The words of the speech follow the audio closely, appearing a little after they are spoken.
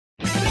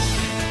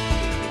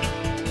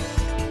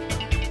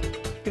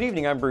Good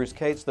evening, I'm Bruce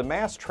Cates. The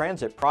mass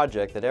transit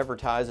project that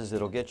advertises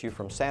it'll get you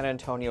from San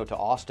Antonio to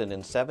Austin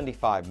in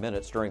 75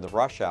 minutes during the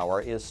rush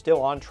hour is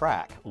still on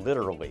track,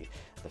 literally.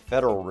 The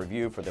federal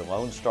review for the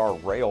Lone Star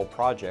Rail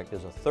project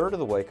is a third of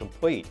the way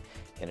complete.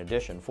 In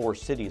addition, 4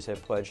 cities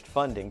have pledged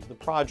funding to the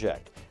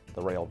project.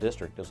 The rail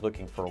district is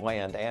looking for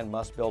land and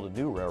must build a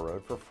new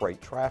railroad for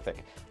freight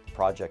traffic. The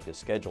project is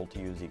scheduled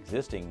to use the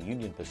existing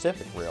Union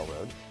Pacific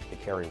Railroad to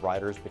carry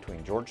riders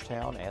between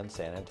Georgetown and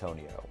San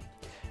Antonio.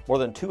 More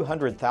than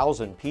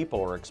 200,000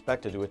 people are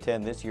expected to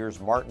attend this year's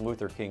Martin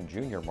Luther King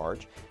Jr.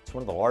 March. It's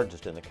one of the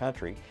largest in the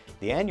country.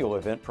 The annual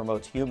event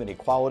promotes human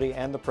equality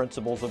and the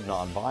principles of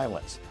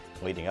nonviolence.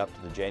 Leading up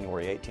to the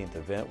January 18th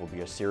event will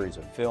be a series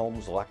of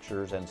films,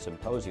 lectures, and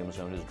symposiums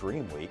known as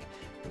Dream Week.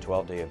 The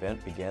 12-day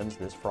event begins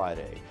this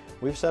Friday.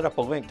 We've set up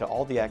a link to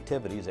all the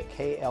activities at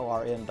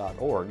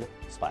klrn.org/news.